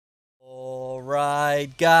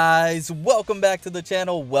Alright guys, welcome back to the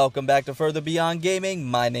channel, welcome back to Further Beyond Gaming.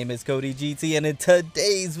 My name is Cody GT, and in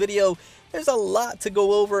today's video, there's a lot to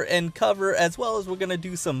go over and cover, as well as we're going to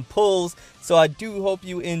do some pulls. So I do hope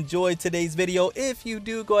you enjoyed today's video. If you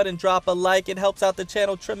do, go ahead and drop a like. It helps out the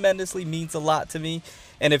channel tremendously, means a lot to me.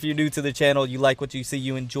 And if you're new to the channel, you like what you see,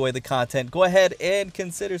 you enjoy the content, go ahead and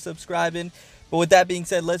consider subscribing. But with that being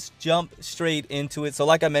said, let's jump straight into it. So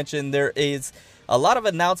like I mentioned, there is a lot of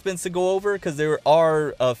announcements to go over because there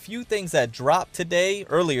are a few things that dropped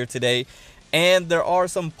earlier today, and there are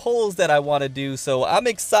some polls that I want to do. So I'm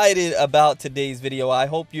excited about today's video. I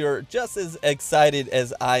hope you're just as excited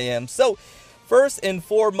as I am. So first and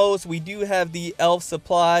foremost, we do have the Elf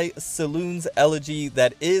Supply Selune's Elegy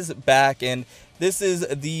that is back, and this is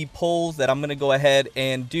the polls that I'm going to go ahead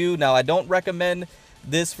and do. Now, I don't recommend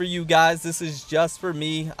this for you guys. This is just for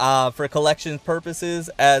me, for collection purposes,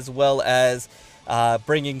 as well as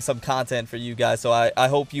bringing some content for you guys. So I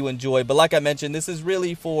hope you enjoy. But like I mentioned, this is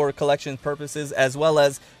really for collection purposes, as well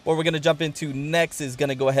as what we're going to jump into next is going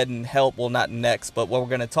to go ahead and help. Well, not next, but what we're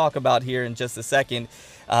going to talk about here in just a second.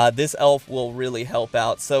 This elf will really help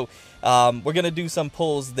out. So we're going to do some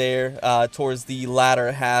pulls there towards the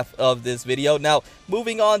latter half of this video. Now,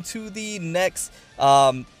 moving on to the next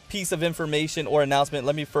piece of information or announcement,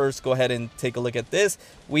 let me first go ahead and take a look at this.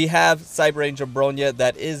 We have Cyber Ranger Bronya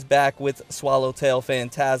that is back with Swallowtail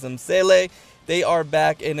Phantasm Selune. They are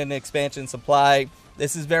back in an expansion supply.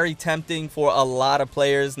 This is very tempting for a lot of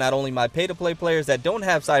players, not only my pay-to-play players that don't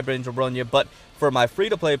have Cyber Ranger Bronya, but for my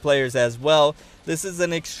free-to-play players as well. This is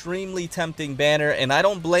an extremely tempting banner, and I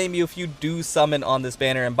don't blame you if you do summon on this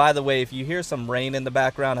banner. And by the way, if you hear some rain in the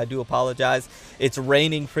background, I do apologize. It's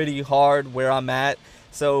raining pretty hard where I'm at,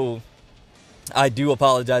 so I do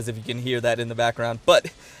apologize if you can hear that in the background.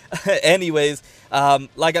 But anyways,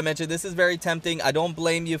 like I mentioned, this is very tempting. I don't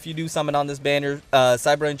blame you if you do summon on this banner.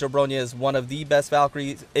 Cyber Ranger Bronya is one of the best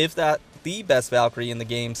Valkyries, if not the best Valkyrie in the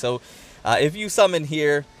game. So if you summon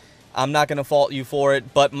here, I'm not going to fault you for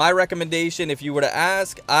it. But my recommendation, if you were to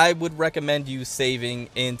ask, I would recommend you saving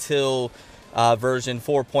until version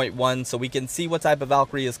 4.1, so we can see what type of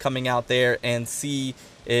Valkyrie is coming out there and see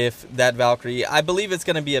if that Valkyrie, I believe it's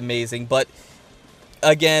going to be amazing. But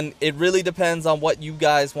again, it really depends on what you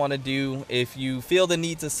guys want to do. If you feel the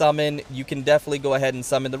need to summon, you can definitely go ahead and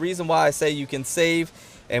summon. The reason why I say you can save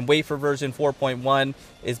and wait for version 4.1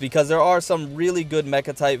 is because there are some really good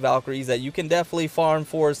mecha type Valkyries that you can definitely farm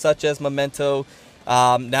for, such as Memento.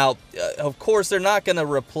 Now, of course, they're not going to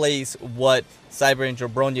replace what Cyber Ranger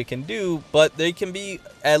Bronya can do, but they can be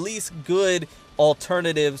at least good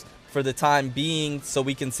alternatives for the time being, so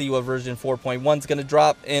we can see what version 4.1 is going to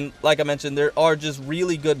drop. And like I mentioned, there are just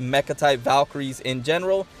really good mecha type Valkyries in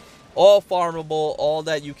general, all farmable, all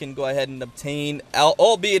that you can go ahead and obtain,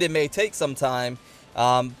 albeit it may take some time,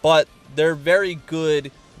 but they're very good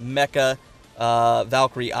mecha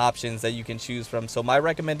Valkyrie options that you can choose from. So my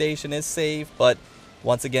recommendation is save, but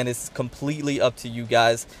once again, it's completely up to you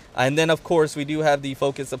guys. And then of course, we do have the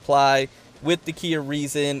Focus Supply with the Key of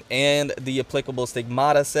Reason and the applicable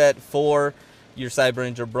Stigmata set for your Cyber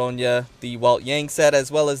Ranger Bronya, the Walt Yang set, as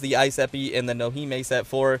well as the Ice Epi and the Nohime set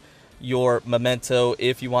for your Memento.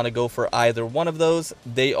 If you want to go for either one of those,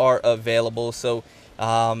 they are available. So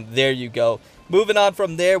there you go. Moving on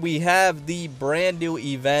from there, we have the brand new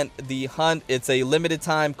event, the Hunt. It's a limited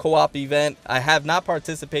time co-op event. I have not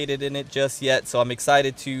participated in it just yet, so I'm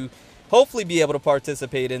excited to hopefully be able to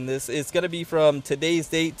participate in this. It's going to be from today's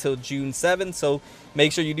date till June 7th, so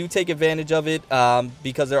make sure you do take advantage of it,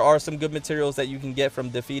 because there are some good materials that you can get from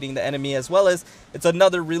defeating the enemy, as well as it's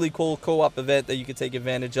another really cool co-op event that you can take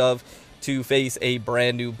advantage of to face a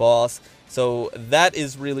brand new boss. So that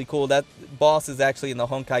is really cool. That boss is actually in the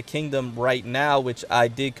Honkai Kingdom right now, which I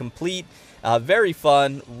did complete. Very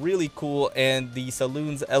fun, really cool, and the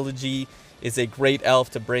Selune's Elegy is a great elf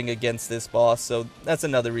to bring against this boss, so that's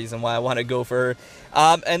another reason why I want to go for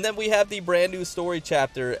her. And then we have the brand new story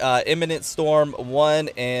chapter, Imminent Storm 1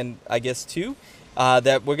 and I guess 2,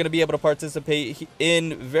 that we're going to be able to participate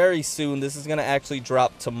in very soon. This is going to actually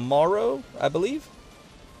drop tomorrow, I believe.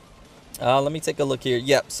 Let me take a look here.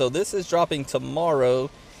 Yep, so this is dropping tomorrow,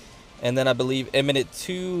 and then I believe Imminent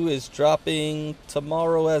 2 is dropping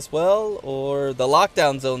tomorrow as well, or the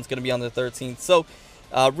Lockdown Zone is going to be on the 13th. So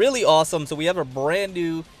really awesome. So we have a brand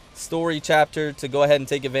new story chapter to go ahead and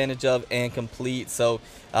take advantage of and complete. So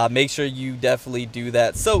make sure you definitely do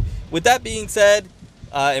that. So with that being said,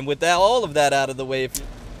 and with that, all of that out of the way,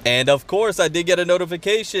 And of course, I did get a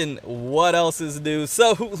notification. What else is new?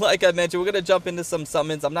 So, like I mentioned, we're going to jump into some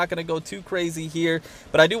summons. I'm not going to go too crazy here,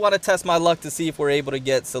 but I do want to test my luck to see if we're able to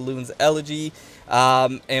get Selune's Elegy.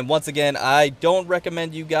 And once again, I don't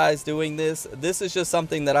recommend you guys doing this. This is just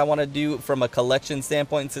something that I want to do from a collection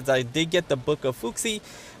standpoint. Since I did get the Book of Fuxi,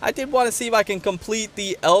 I did want to see if I can complete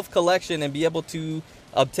the elf collection and be able to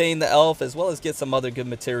obtain the elf as well as get some other good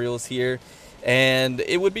materials here. And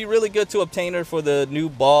it would be really good to obtain her for the new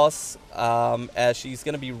boss, as she's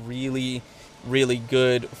going to be really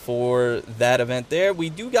good for that event there.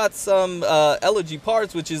 We do got some Elegy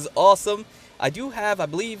parts, which is awesome. I do have, I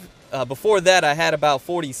believe, before that I had about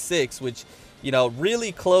 46, which, you know,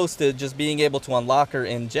 really close to just being able to unlock her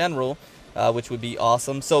in general, which would be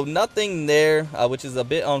awesome. So nothing there, which is a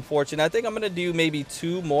bit unfortunate. I think I'm going to do maybe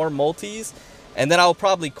 2 more multis, and then I'll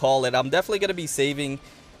probably call it. I'm definitely going to be saving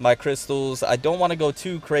my crystals. I don't want to go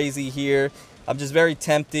too crazy here. I'm just very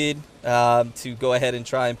tempted to go ahead and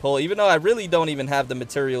try and pull, even though I really don't even have the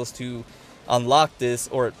materials to unlock this,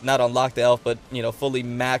 or not unlock the elf, but, you know, fully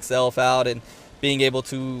max elf out and being able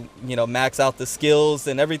to, you know, max out the skills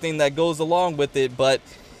and everything that goes along with it. But,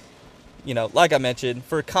 you know, like I mentioned,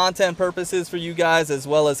 for content purposes for you guys as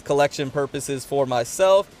well as collection purposes for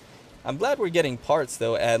myself, I'm glad we're getting parts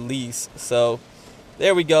though, at least. So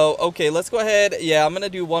there we go. Okay, let's go ahead. Yeah, I'm going to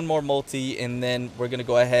do 1 more multi, and then we're going to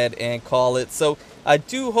go ahead and call it. So I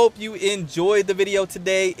do hope you enjoyed the video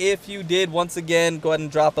today. If you did, once again, go ahead and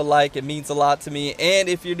drop a like. It means a lot to me. And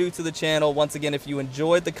if you're new to the channel, once again, if you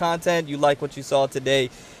enjoyed the content, you like what you saw today,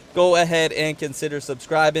 go ahead and consider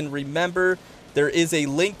subscribing. Remember, there is a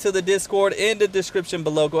link to the Discord in the description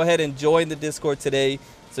below. Go ahead and join the Discord today,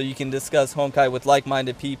 so you can discuss Honkai with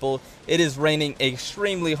like-minded people. It is raining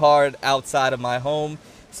extremely hard outside of my home,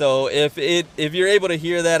 so if you're able to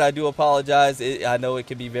hear that, I do apologize. I know it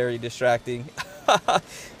can be very distracting.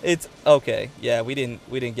 It's okay. Yeah, we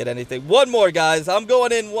didn't get anything. 1 more, guys. I'm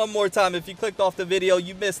going in 1 more time. If you clicked off the video,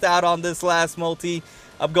 you missed out on this last multi.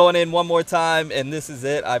 I'm going in 1 more time, and this is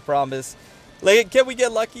it. I promise. Like, can we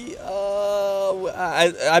get lucky?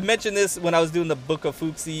 I mentioned this when I was doing the Book of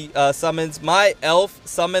Fuxi summons. My elf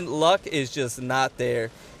summon luck is just not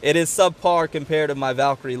there. It is subpar compared to my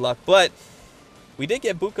Valkyrie luck. But we did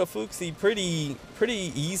get Book of Fuxi pretty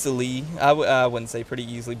easily. I wouldn't say pretty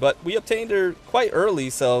easily, but we obtained her quite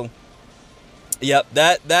early. So, yep,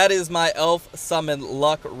 that is my elf summon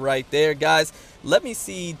luck right there, guys. Let me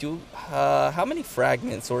see. How many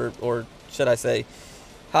fragments, or should I say,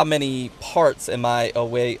 how many parts am I? Oh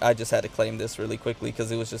wait, I just had to claim this really quickly because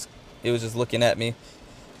it was just looking at me.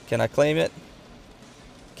 Can I claim it?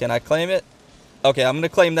 Can I claim it? Okay, I'm gonna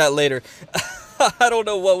claim that later. I don't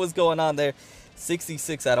know what was going on there.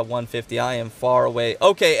 66 out of 150. I am far away.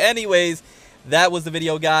 Okay, anyways, that was the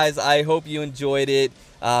video, guys. I hope you enjoyed it,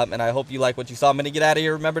 and I hope you like what you saw. I'm gonna get out of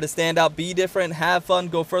here. Remember to stand out, be different, have fun,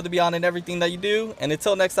 go further beyond in everything that you do. And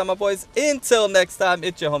until next time, my boys. Until next time,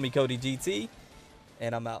 it's your homie Cody GT.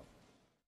 And I'm out.